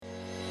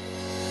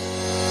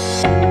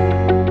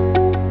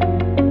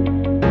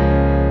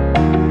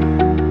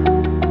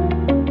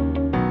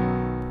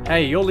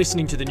Hey, you're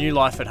listening to the New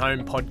Life at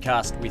Home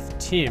podcast with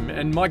Tim,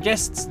 and my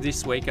guests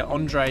this week are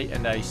Andre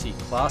and Acie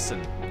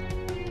Claasen.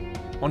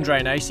 Andre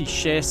and Acie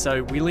share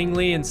so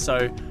willingly and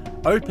so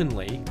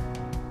openly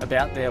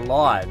about their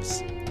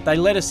lives. They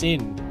let us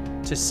in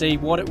to see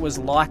what it was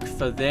like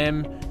for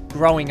them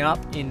growing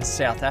up in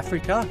South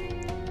Africa,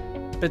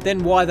 but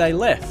then why they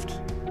left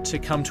to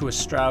come to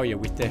Australia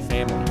with their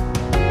family.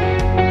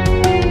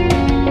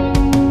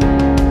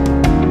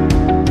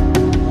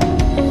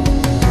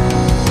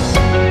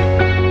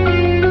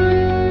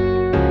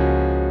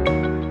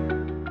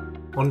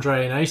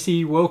 Andre and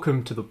Acie,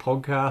 welcome to the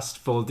podcast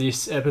for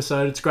this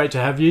episode. It's great to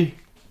have you.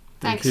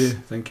 Thanks.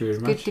 Thank you very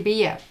much. Good to be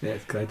here. Yeah,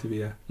 it's great to be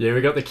here. Yeah,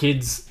 we got the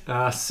kids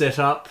set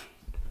up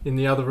in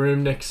the other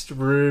room, next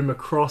room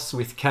across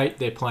with Kate.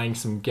 They're playing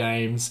some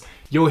games.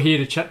 You're here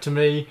to chat to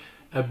me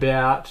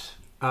about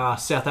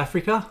South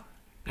Africa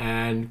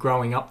and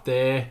growing up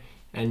there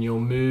and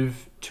your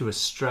move to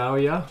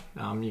Australia.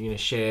 You're going to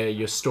share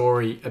your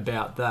story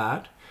about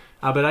that.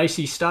 But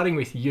Acie, starting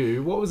with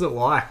you, what was it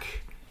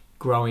like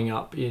growing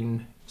up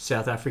in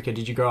South Africa?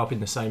 Did you grow up in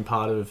the same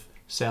part of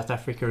South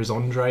Africa as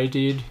Andre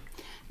did?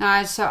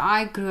 No, so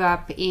I grew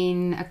up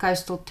in a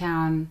coastal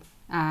town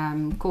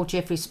called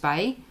Jeffreys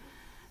Bay.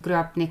 Grew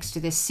up next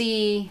to the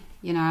sea,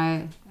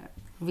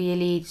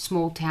 really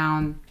small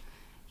town,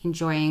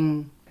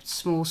 enjoying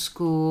small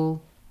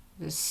school,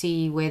 the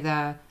sea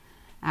weather,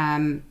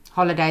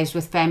 holidays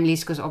with families,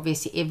 because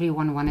obviously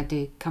everyone wanted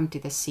to come to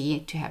the sea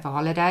to have a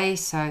holiday.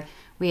 So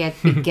we had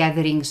big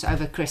gatherings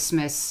over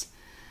Christmas,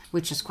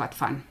 which was quite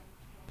fun.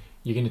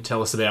 You're going to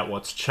tell us about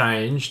what's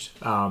changed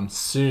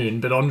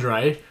soon, but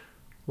Andre,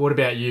 what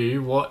about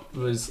you? What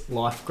was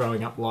life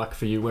growing up like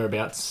for you?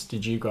 Whereabouts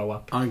did you grow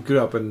up? I grew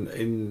up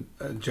in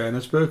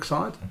Johannesburg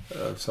side,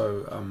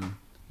 so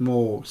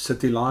more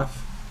city life,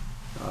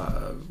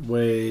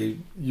 where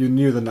you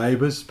knew the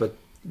neighbours, but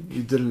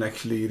you didn't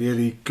actually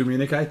really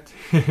communicate.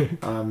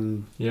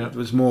 It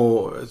was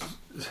more,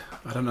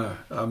 I don't know,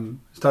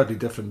 it's totally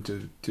different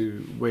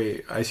to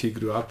where Acie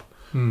grew up.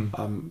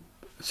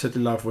 City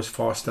life was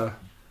faster,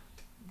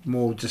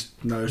 more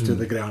just nose to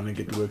the ground and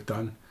get work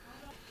done.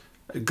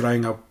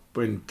 Growing up,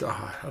 I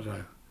don't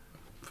know,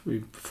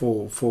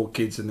 four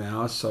kids in the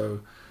house,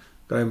 so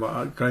growing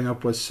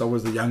up I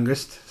was the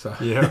youngest. So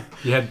yeah,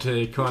 you had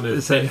to kind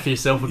of fend for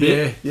yourself a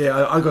bit.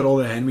 Yeah, I got all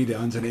the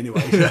hand-me-downs, and anyway,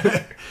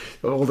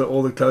 so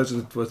all the clothes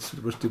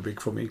was too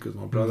big for me because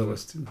my brother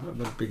was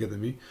a lot bigger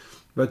than me.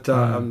 But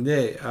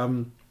it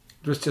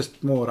was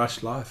just more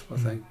rush life, I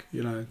think,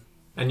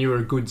 And you were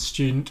a good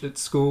student at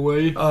school, were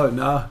you? Oh,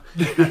 no.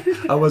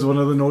 I was one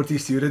of the naughty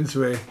students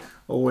where I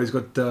always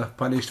got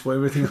punished for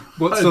everything.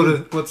 What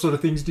sort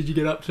of things did you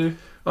get up to?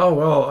 Oh,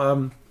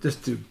 well,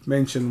 just to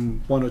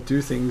mention one or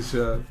two things,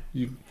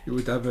 you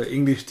would have an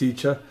English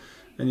teacher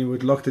and you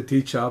would lock the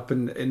teacher up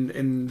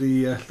in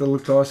the little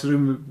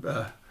classroom,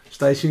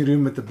 station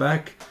room at the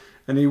back,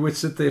 and he would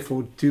sit there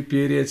for 2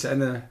 periods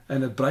and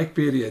a break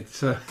period.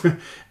 So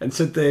and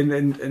sit there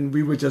and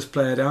we would just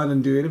play around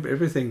and do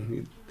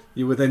everything.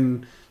 You would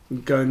then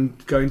go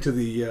into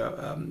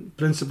the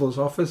principal's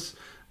office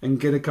and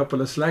get a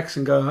couple of slacks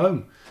and go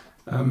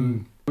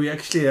home. We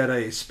actually had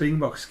a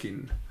Springbok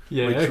skin,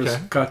 which was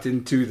cut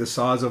into the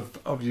size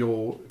of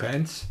your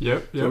pants.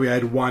 Yep. So we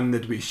had one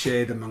that we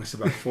shared amongst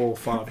about 4 or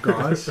 5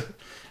 guys.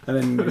 And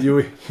then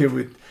you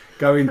would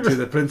go into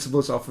the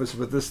principal's office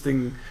with this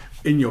thing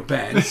in your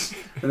pants,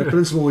 and the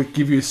principal would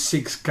give you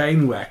 6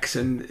 cane whacks,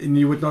 and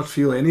you would not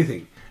feel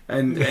anything.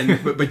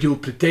 But you'll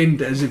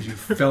pretend as if you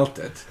felt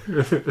it,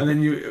 and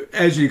then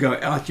as you go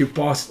out, you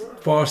pass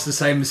the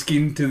same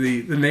skin to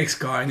the next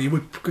guy, and he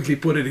would quickly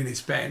put it in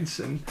his pants,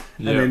 and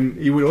then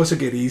he would also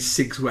get his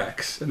 6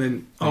 whacks, and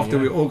then after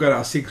we all got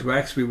our 6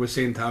 whacks, we were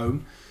sent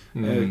home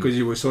because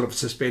you were sort of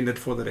suspended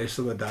for the rest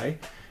of the day,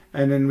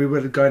 and then we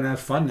would go and have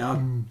fun out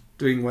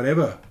doing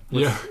whatever,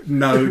 with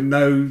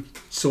no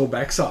sore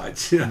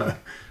backsides,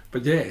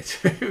 But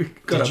we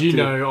got Did you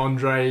know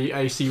Andre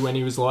Acie when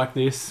he was like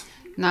this?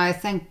 No,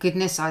 thank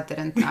goodness I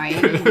didn't know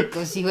him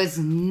because he was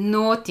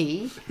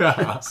naughty.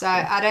 So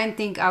I don't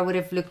think I would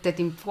have looked at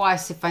him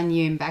twice if I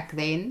knew him back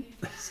then.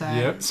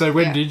 So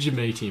when did you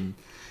meet him?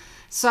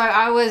 So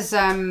I was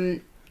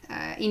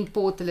in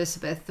Port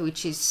Elizabeth,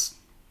 which is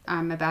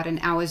about an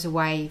hour's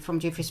away from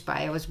Jeffreys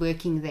Bay. I was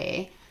working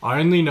there. I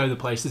only know the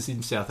places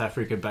in South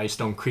Africa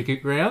based on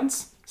cricket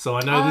grounds. So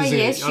I know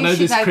you should know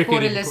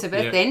Port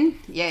Elizabeth then.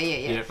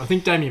 Yeah. I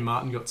think Damien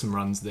Martin got some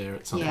runs there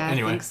at some point.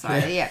 Anyway. I think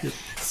so, yeah.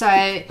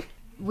 So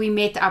we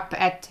met up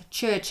at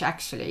church,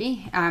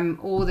 actually.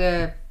 All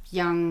the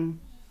young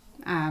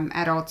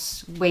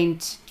adults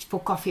went for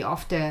coffee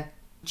after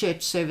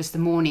church service the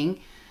morning.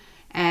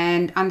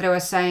 And Andre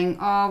was saying,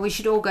 we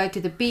should all go to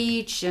the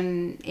beach.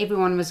 And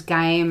everyone was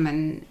game.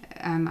 And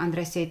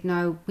Andre said,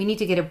 no, we need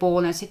to get a ball.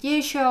 And I said, yeah,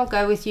 sure, I'll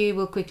go with you.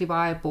 We'll quickly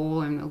buy a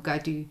ball and we'll go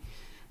to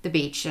the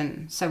beach.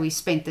 And so we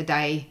spent the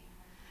day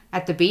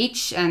at the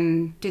beach.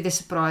 And to the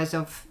surprise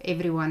of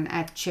everyone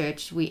at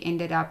church, we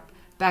ended up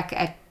back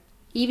at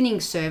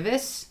evening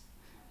service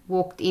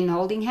walked in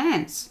holding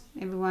hands.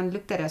 Everyone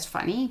looked at us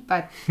funny,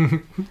 but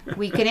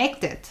we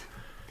connected.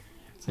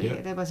 So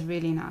Yeah. that was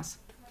really nice.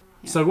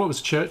 So what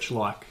was church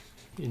like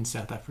in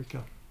South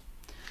Africa?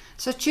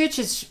 So church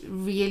is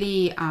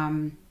really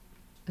a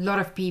lot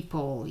of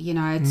people. You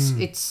know,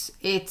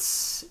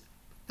 it's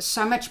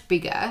so much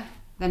bigger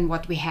than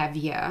what we have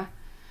here.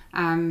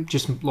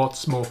 Just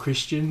lots more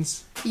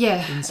Christians?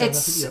 Yeah, In South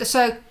it's Africa, yeah.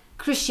 so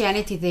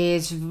Christianity there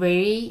is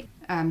very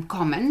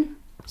common.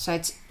 So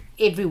it's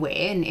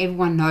everywhere and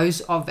everyone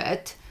knows of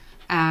it.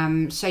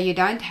 So you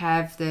don't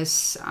have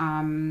this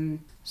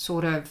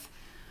sort of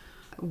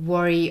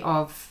worry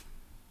of,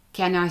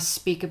 can I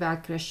speak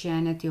about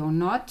Christianity or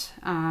not?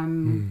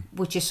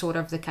 Which is sort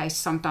of the case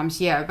sometimes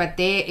here, but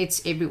there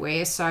it's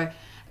everywhere. So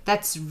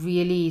that's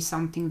really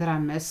something that I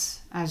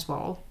miss as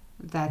well,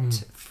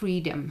 that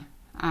freedom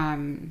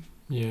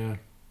Yeah.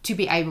 to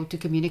be able to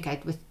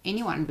communicate with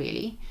anyone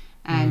really,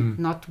 and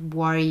not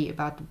worry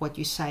about what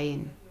you say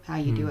and how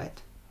you do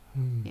it.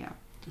 Yeah.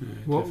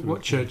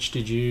 What church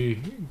did you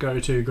go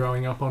to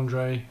growing up,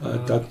 Andre?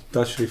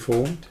 Dutch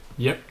Reformed.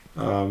 Yep.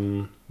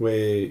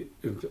 Where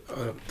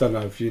I don't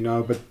know if you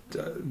know, but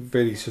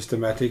very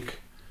systematic.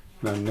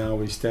 Now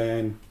we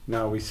stand,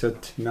 now we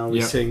sit, now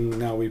we sing,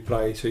 now we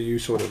play. So you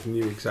sort of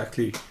knew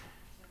exactly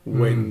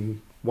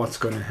when what's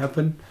going to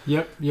happen.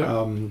 Yep.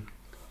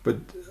 But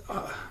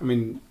I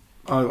mean,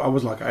 I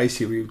was like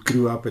Acie. We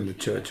grew up in the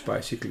church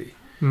basically,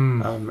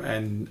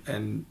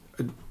 and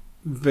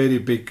very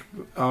big.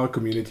 Our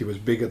community was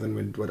bigger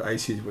than what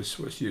Acie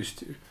was used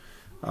to.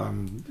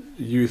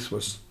 Youth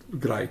was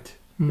great.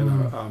 You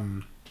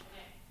know,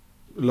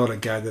 a lot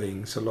of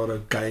gatherings, a lot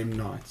of game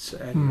nights,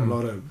 and a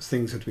lot of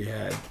things that we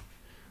had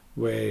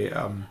where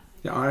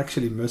I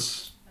actually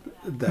miss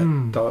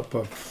that type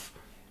of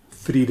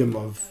freedom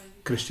of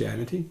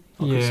Christianity,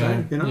 I could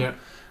say, you know. Yeah.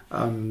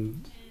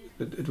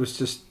 It was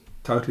just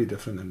totally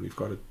different than we've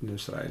got it in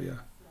Australia.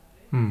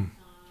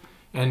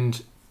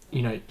 And,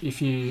 you know,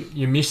 if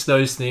you miss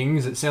those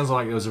things, it sounds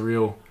like there was a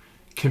real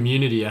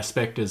community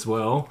aspect as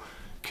well.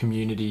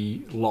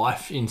 Community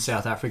life in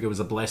South Africa was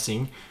a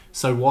blessing.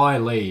 So why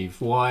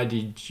leave? Why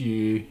did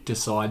you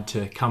decide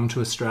to come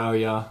to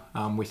Australia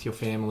with your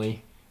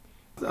family?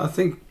 I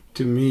think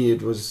to me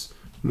it was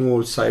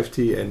more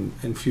safety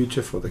and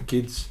future for the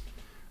kids.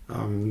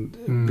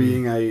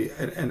 Being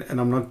and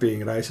I'm not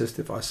being racist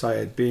if I say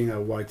it, being a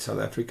white South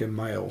African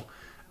male,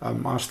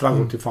 I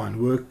struggled to find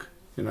work.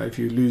 You know, if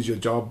you lose your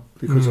job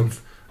because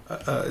of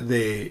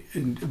their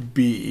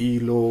BE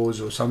laws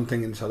or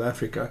something in South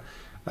Africa,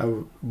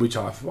 which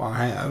I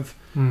have.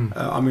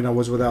 I mean, I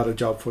was without a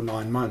job for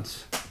 9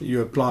 months.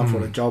 You apply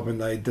for a job and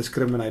they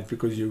discriminate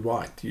because you're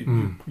white.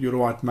 You're a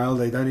white male.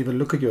 They don't even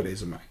look at your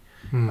resume.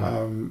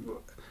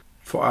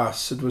 For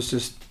us, it was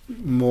just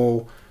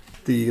more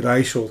the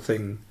racial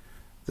thing,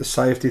 the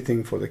safety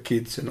thing for the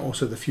kids, and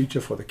also the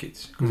future for the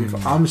kids. Because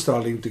if I'm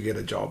struggling to get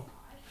a job,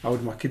 how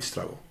would my kids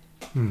struggle?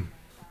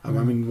 I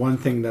mean, one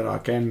thing that I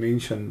can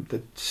mention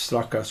that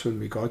struck us when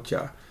we got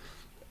here,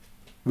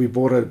 we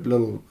bought a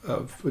little,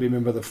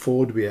 remember the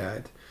Ford we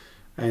had,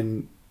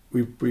 and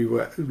we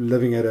were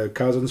living at a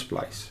cousin's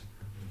place,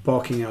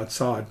 parking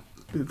outside.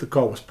 The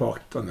car was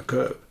parked on the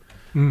curb.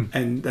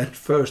 And that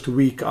first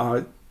week,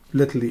 I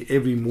literally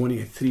every morning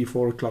at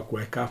 3-4 o'clock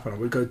wake up and I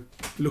would go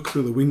look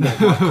through the window,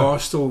 my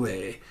car's still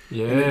there.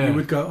 Yeah. And then you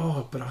would go,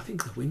 oh, but I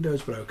think the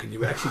window's broken. You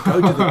would actually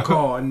go to the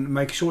car and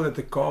make sure that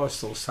the car is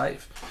still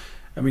safe.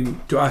 I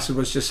mean, to us it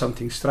was just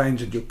something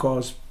strange that your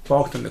car's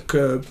parked on the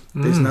curb,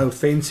 there's no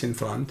fence in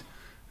front,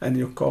 and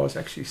your car's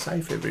actually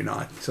safe every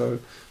night. So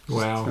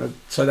wow.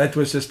 So that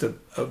was just a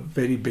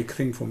very big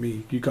thing for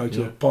me. You go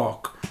to a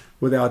park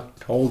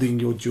without holding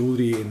your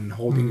jewelry and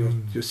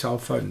holding your cell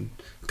phone,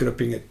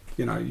 gripping it.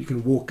 You know, you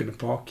can walk in a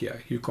park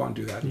here. You can't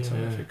do that in South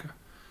Africa.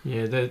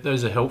 Yeah,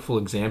 those are helpful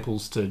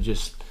examples to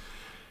just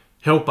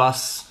help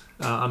us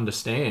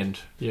understand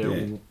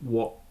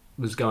what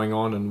was going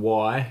on and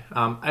why.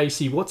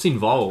 Acie, what's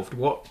involved?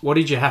 What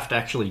did you have to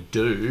actually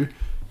do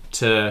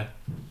to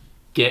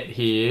get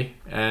here?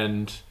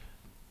 And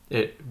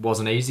it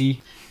wasn't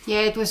easy.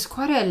 Yeah, it was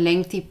quite a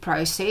lengthy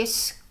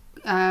process.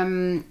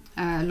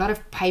 A lot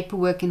of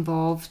paperwork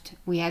involved.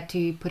 We had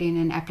to put in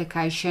an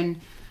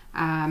application.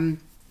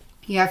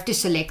 You have to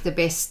select the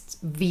best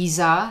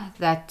visa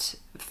that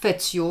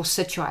fits your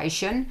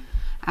situation.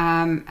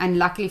 And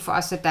luckily for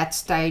us at that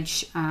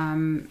stage,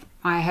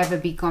 I have a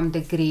BCom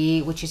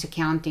degree, which is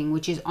accounting,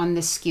 which is on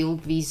the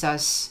skilled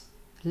visas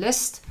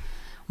list,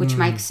 which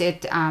makes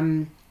it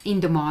in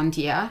demand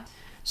here.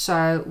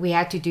 So we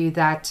had to do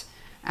that.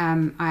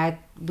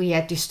 We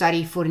had to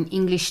study for an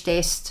English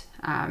test,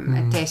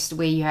 a test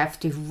where you have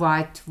to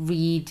write,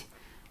 read,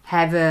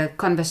 have a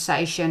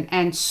conversation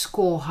and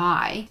score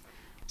high.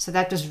 So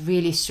that was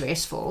really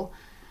stressful.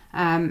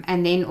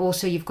 And then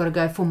also you've got to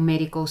go for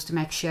medicals to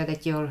make sure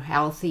that you're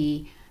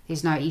healthy,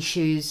 there's no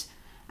issues.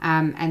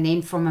 And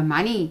then from a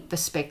money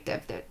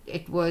perspective,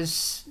 it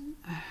was,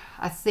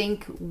 I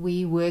think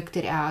we worked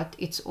it out,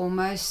 it's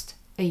almost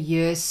a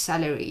year's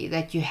salary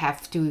that you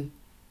have to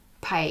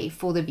pay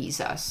for the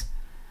visas.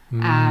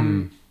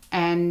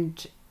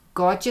 and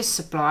God just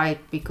supplied,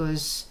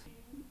 because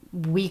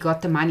we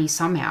got the money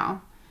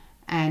somehow,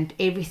 and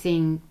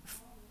everything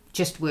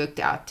just worked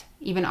out,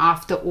 even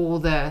after all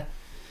the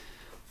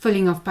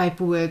filling of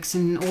paperwork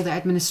and all the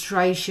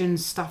administration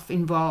stuff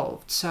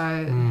involved.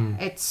 So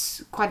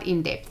it's quite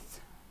in-depth,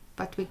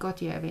 but we got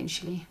here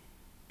eventually.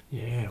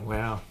 Yeah,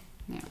 wow.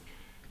 Yeah.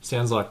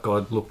 Sounds like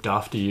God looked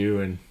after you,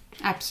 and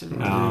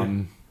Absolutely.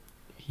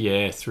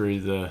 through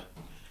the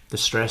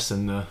stress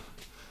and the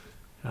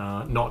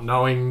not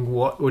knowing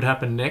what would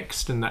happen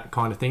next and that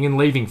kind of thing, and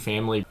leaving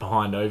family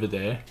behind over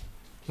there.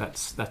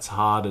 That's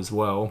hard as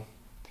well.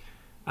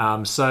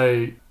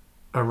 So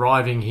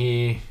arriving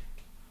here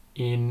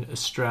in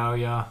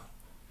Australia,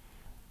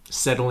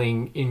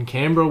 settling in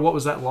Canberra, what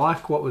was that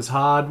like? What was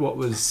hard? What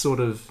was sort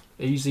of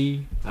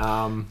easy?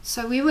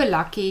 So we were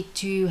lucky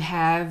to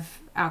have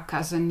our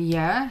cousin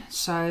here,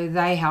 so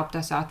they helped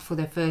us out for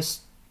the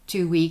first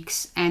 2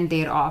 weeks and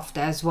thereafter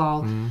as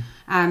well,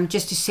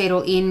 just to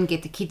settle in,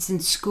 get the kids in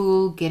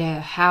school, get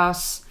a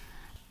house,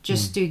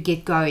 just to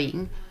get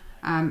going.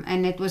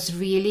 And it was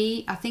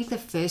really, I think the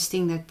first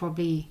thing that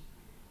probably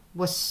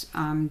was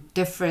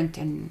different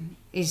and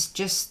is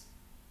just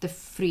the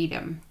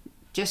freedom,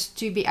 just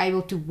to be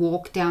able to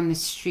walk down the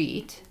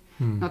street,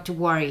 not to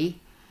worry.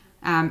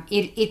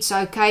 It's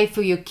okay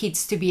for your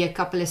kids to be a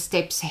couple of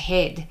steps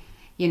ahead.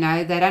 You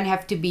know, they don't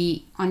have to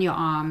be on your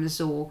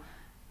arms or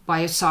by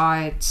your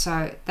side.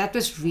 So that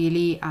was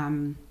really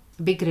a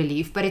big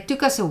relief. But it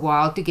took us a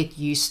while to get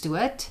used to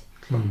it.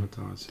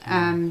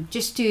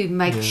 Just to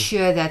make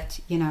sure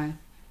that, you know,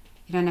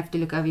 you don't have to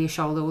look over your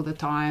shoulder all the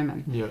time.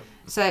 And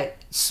so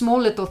small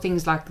little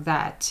things like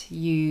that,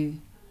 you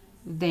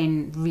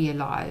then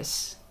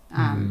realize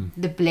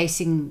the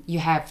blessing you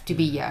have to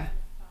be here,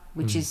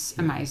 which is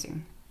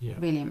amazing. Yeah.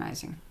 Really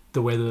amazing.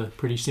 The weather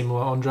pretty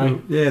similar,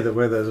 Andre? Yeah, the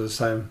weather is the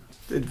same.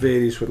 It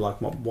varies with like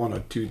 1 or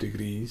 2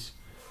 degrees.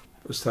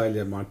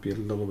 Australia might be a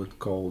little bit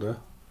colder,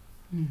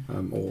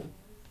 or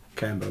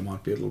Canberra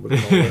might be a little bit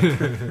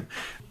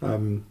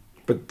colder.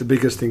 But the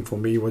biggest thing for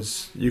me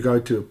was you go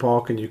to a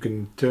park and you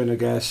can turn a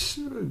gas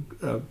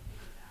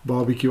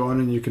barbecue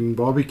on and you can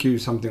barbecue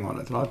something on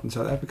it, right? In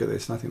South Africa,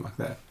 there's nothing like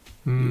that.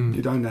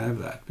 You don't have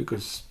that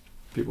because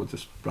people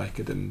just break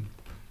it and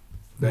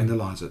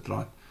vandalize it,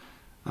 right?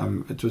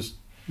 It was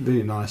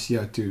very nice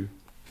here to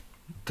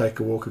take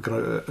a walk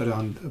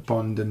around a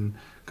pond and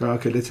go,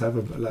 okay, let's have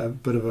a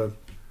bit of a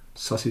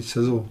sausage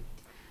sizzle.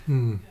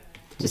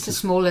 Just the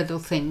small little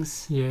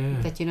things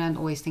that you don't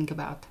always think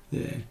about.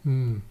 Yeah.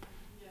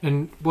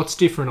 And what's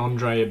different,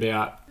 Andre,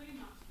 about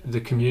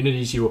the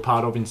communities you were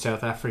part of in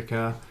South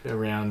Africa,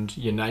 around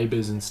your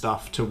neighbours and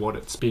stuff, to what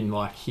it's been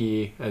like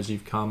here as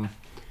you've come?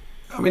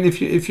 I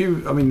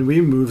mean,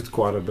 we moved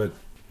quite a bit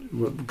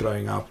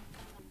growing up.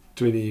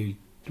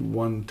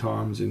 21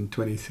 times in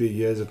 23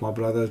 years that my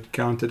brother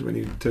counted. When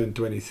he turned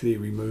 23,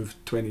 we moved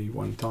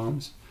 21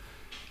 times.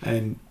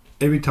 And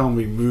every time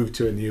we moved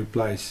to a new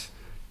place,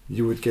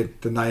 you would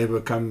get the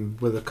neighbour come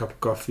with a cup of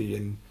coffee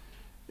and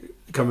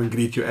come and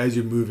greet you as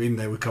you move in.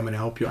 They would come and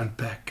help you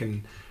unpack,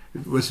 and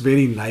it was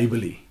very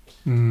neighbourly.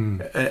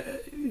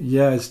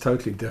 It's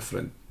totally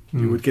different.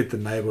 You would get the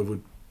neighbour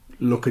would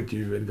look at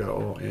you and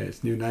go, oh yeah,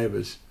 it's new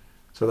neighbours.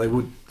 So they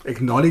would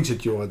acknowledge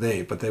that you are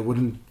there, but they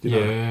wouldn't,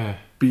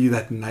 be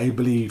that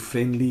neighbourly,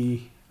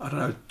 friendly, I don't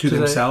know, to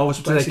themselves,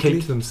 basically. They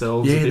keep to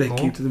themselves a bit they more?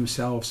 Keep to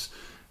themselves.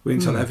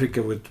 When South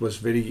Africa was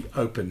very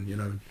open, you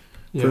know.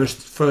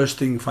 First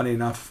thing, funny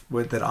enough,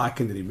 that I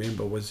can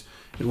remember was,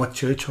 in what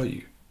church are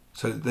you?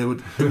 So they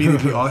would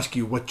immediately ask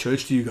you, what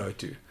church do you go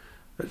to?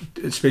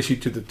 Especially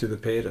to the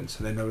parents.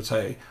 And then they would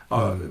say,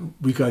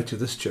 we go to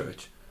this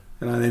church.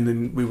 And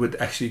then we would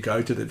actually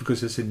go to that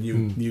because it's a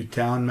new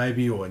town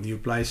maybe, or a new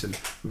place, and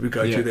we would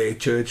go to their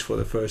church for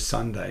the first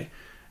Sunday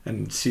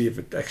and see if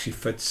it actually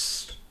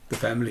fits the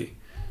family.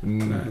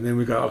 And then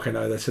we go, okay,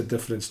 no, that's a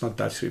different, it's not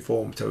Dutch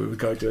Reformed, so we would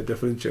go to a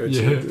different church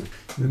the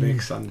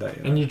next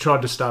Sunday. And you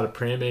tried to start a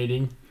prayer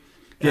meeting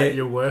at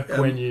your work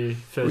when you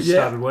first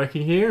started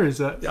working here, is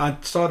that? I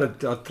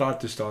tried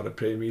to start a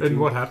prayer meeting. And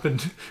what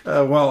happened?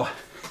 Well,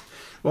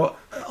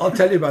 I'll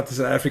tell you about the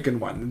South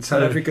African one. The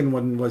South African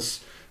one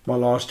was my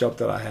last job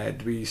that I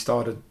had. I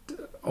started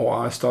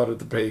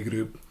the prayer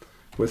group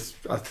with,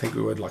 I think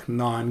we were like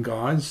 9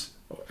 guys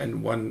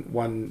and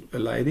one a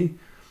lady.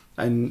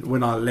 And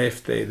when I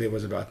left there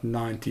was about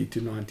 90 to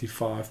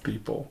 95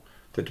 people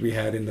that we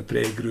had in the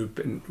prayer group.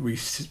 And we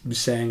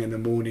sang in the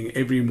morning.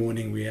 Every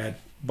morning we had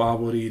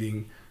Bible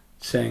reading,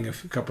 sang a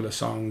couple of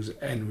songs,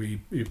 and we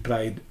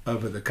prayed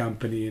over the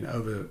company and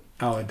over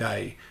our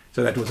day.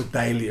 So that was a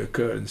daily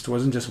occurrence. It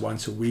wasn't just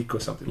once a week or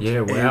something. It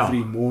was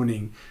every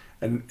morning.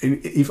 And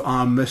if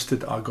I missed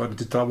it, I got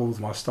into trouble with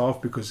my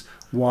staff, because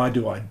why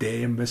do I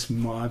dare miss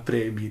my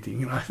prayer meeting?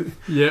 You know?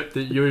 Yep,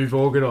 that you've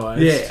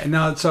organised. Yeah, and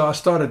now so I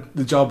started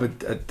the job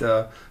at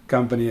a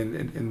company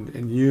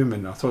in Hume,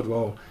 and I thought,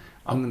 well,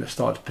 I'm going to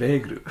start a prayer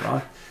group,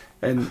 right?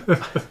 And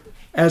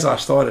as I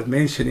started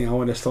mentioning I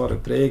want to start a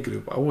prayer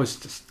group, I was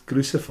just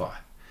crucified.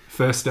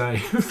 First day.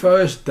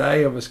 First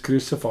day I was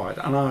crucified,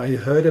 and I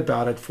heard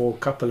about it for a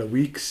couple of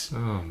weeks. Oh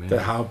man.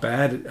 That how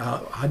bad,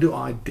 how do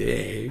I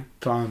dare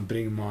try and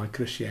bring my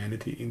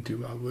Christianity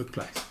into our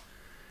workplace?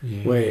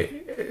 Yeah. Where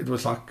it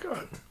was like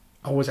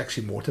I was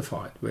actually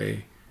mortified,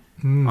 where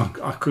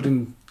I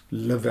couldn't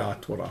live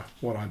out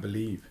what I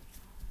believe,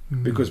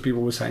 because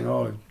people were saying,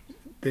 "Oh,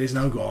 there's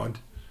no God,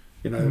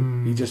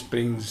 He just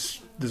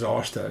brings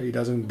disaster. He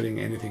doesn't bring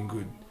anything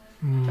good."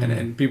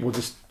 And people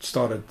just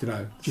started,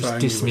 just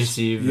throwing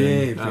dismissive.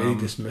 very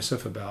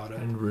dismissive about it.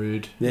 And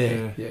rude.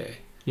 Yeah.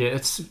 Yeah,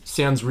 it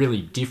sounds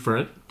really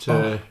different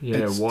to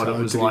what it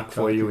was like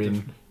for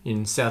you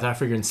in South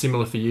Africa, and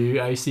similar for you,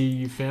 Acie,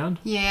 you found?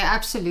 Yeah,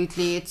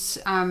 absolutely. It's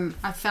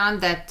I found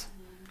that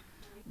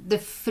the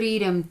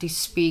freedom to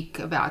speak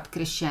about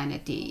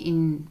Christianity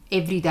in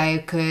everyday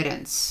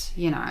occurrence,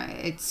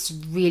 it's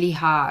really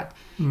hard.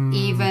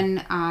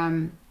 Even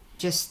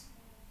just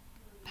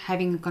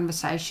having a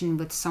conversation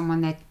with someone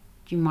that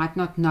you might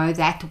not know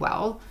that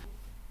well.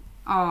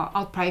 Oh,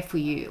 I'll pray for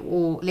you,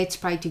 or let's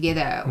pray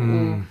together,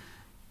 or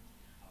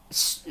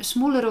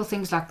small little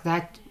things like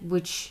that,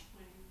 which,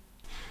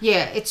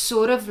 it's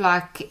sort of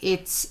like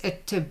it's a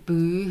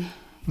taboo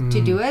to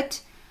do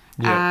it.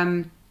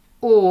 Yeah.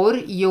 Or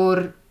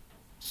you're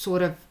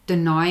sort of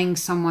denying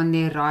someone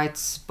their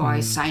rights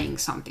by saying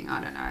something. I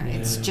don't know. Yeah.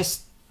 It's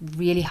just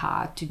really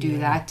hard to do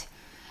that.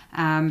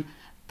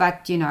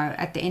 But,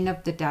 at the end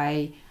of the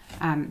day,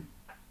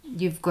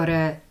 you've got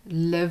to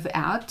live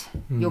out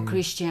your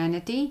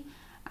Christianity.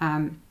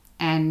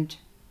 And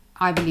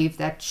I believe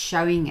that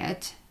showing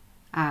it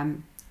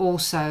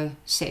also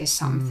says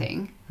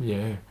something.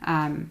 Yeah.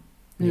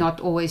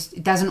 Not always,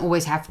 it doesn't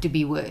always have to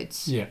be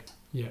words. Yeah.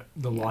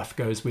 The life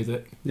goes with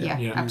it.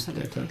 Yeah,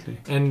 absolutely. Yeah, totally.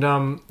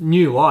 And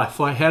New Life,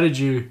 like how did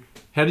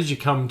you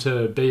come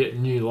to be at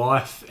New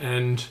Life,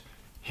 and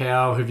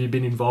how have you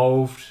been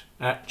involved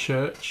at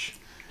church?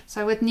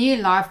 So with New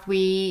Life,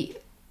 we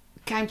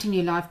came to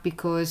New Life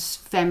because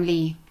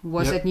family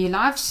was at New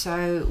Life,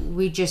 so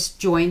we just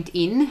joined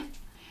in.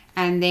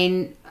 And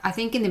then I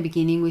think in the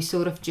beginning we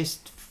sort of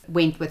just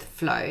went with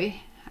flow.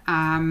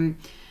 And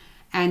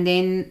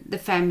then the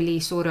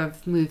family sort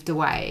of moved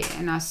away,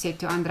 and I said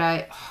to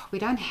Andre, we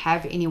don't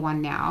have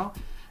anyone now.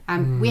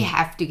 We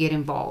have to get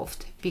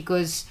involved,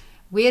 because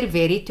we're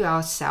very to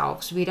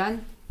ourselves. We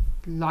don't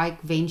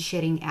like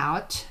venturing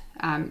out.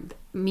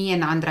 Me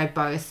and Andre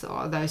both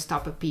are those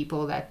type of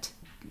people that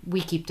we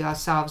keep to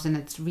ourselves, and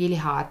it's really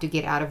hard to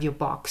get out of your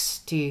box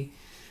to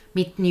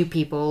meet new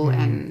people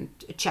and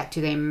chat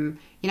to them.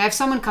 If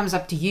someone comes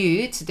up to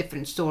you, it's a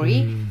different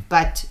story,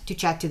 but to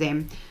chat to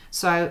them.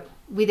 So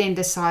we then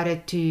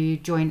decided to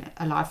join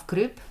a life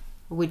group,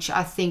 which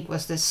I think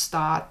was the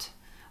start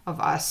of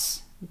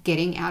us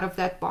getting out of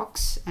that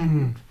box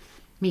and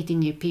meeting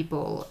new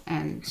people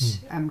and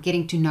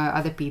getting to know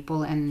other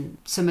people and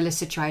similar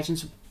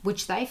situations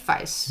which they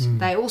face.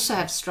 They also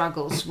have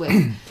struggles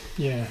with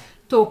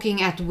talking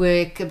at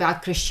work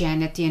about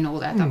Christianity and all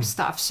that type of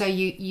stuff. So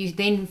you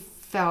then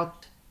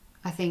felt,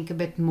 I think, a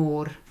bit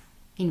more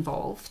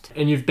involved.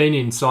 And you've been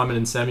in Simon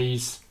and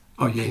Sammy's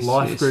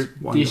life group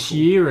this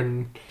year,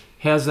 and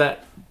how's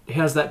that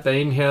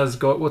been?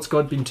 What's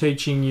God been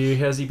teaching you?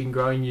 How's He been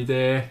growing you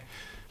there?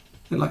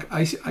 And like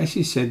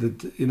Acie said,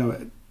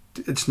 that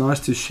it's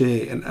nice to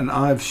share, and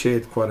I've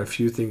shared quite a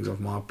few things of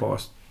my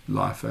past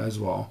life as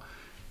well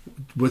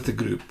with the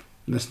group.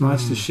 And it's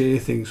nice to share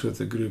things with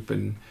the group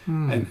and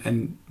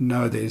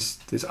know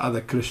there's other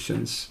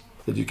Christians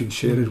that you can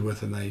share it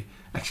with, and they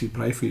actually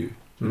pray for you.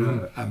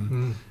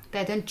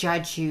 They don't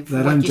judge you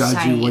for what you're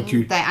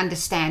saying. They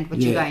understand what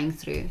you're going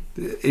through.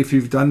 If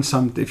you've gone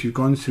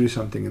through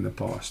something in the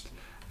past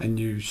and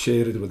you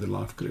share it with the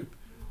life group,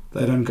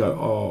 they don't go,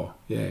 "Oh,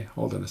 yeah,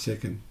 hold on a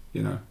second,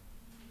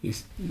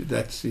 he's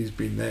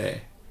been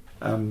there."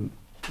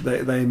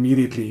 They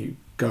immediately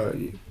go,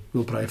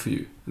 "We'll pray for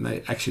you," and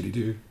they actually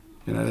do.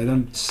 They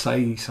don't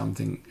say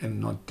something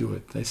and not do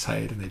it. They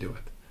say it and they do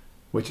it,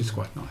 which is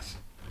quite nice.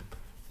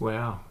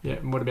 Wow. Yeah.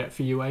 And what about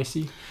for you,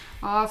 Acie?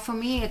 For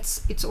me,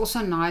 it's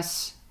also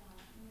nice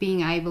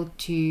being able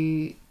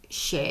to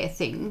share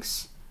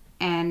things,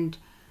 and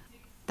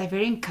they're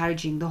very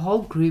encouraging. The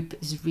whole group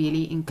is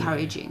really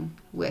encouraging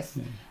with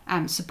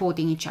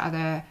supporting each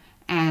other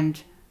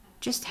and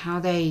just how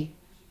they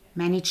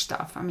manage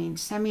stuff. I mean,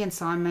 Sammy and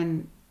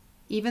Simon,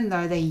 even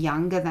though they're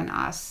younger than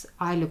us,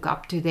 I look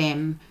up to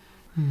them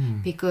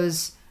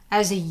because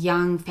as a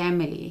young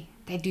family,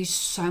 they do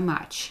so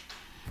much.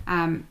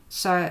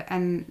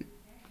 And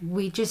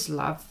we just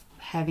love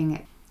having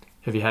it.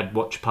 Have you had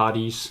watch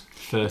parties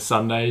for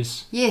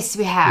Sundays? Yes,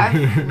 we have.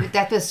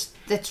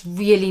 That's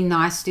really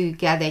nice to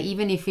gather,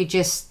 even if you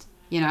just,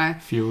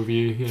 few of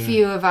you,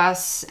 few of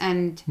us,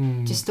 and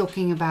just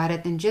talking about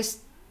it, and just,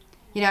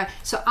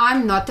 so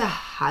I'm not a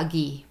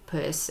huggy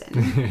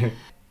person,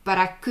 but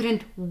I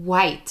couldn't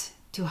wait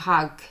to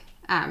hug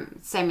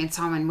Sammy and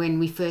Simon when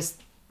we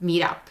first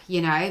meet up,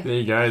 There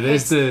you go.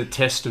 There's the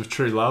test of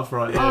true love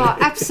right there. Oh,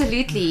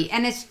 absolutely.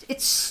 And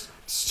it's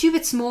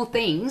stupid small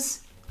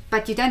things,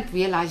 but you don't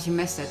realize you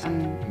miss it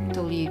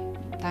until you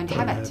don't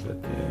have it.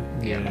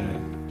 Yeah.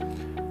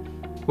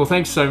 Well,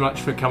 thanks so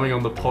much for coming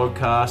on the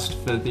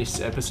podcast for this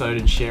episode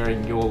and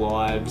sharing your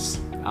lives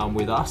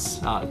with us.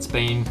 It's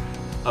been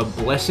a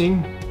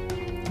blessing.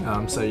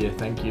 So yeah,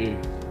 thank you.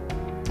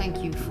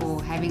 Thank you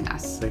for having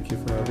us. Thank you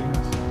for having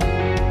us.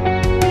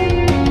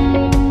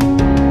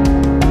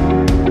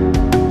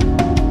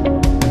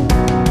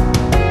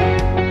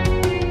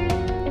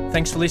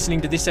 Thanks for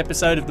listening to this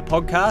episode of the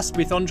podcast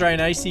with Andre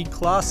and Acie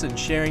Claasen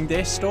sharing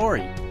their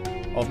story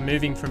of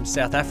moving from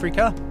South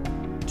Africa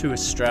to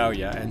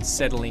Australia and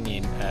settling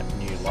in at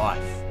new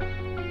life.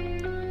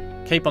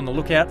 Keep on the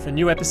lookout for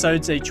new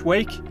episodes each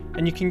week,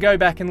 and you can go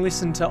back and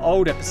listen to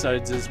old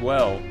episodes as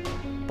well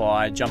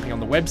by jumping on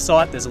the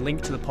website. There's a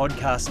link to the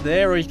podcast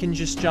there, or you can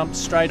just jump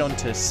straight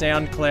onto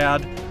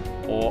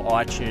SoundCloud or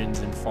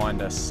iTunes and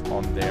find us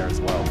on there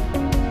as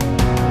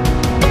well.